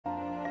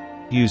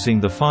Using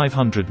the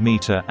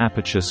 500-meter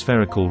Aperture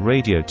Spherical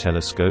Radio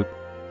Telescope,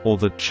 or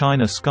the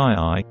China Sky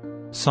Eye,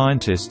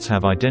 scientists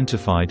have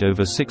identified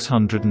over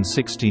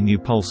 660 new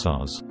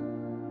pulsars.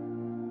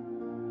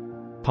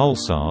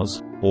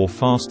 Pulsars, or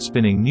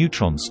fast-spinning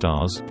neutron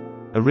stars,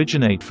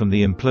 originate from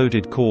the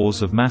imploded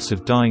cores of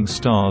massive dying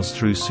stars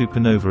through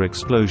supernova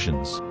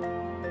explosions.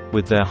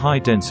 With their high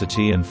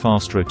density and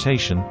fast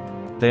rotation,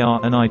 they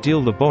are an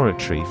ideal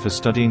laboratory for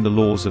studying the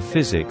laws of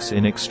physics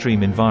in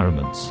extreme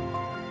environments.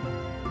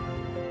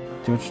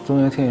 就是中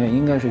央天眼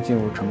应该是进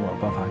入成果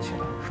爆发期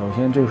了。首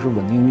先，这个是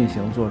稳定运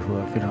行做出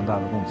了非常大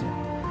的贡献。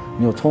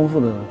你有充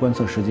分的观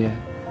测时间，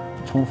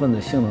充分的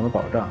性能的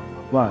保障，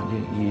望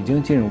远镜已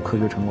经进入科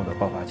学成果的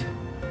爆发期。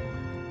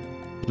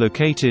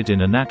Located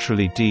in a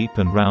naturally deep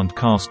and round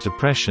karst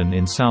depression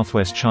in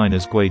southwest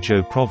China's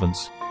Guizhou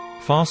province,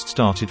 FAST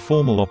started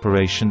formal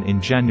operation in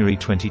January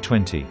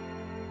 2020.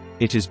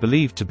 It is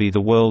believed to be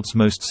the world's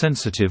most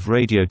sensitive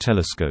radio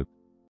telescope.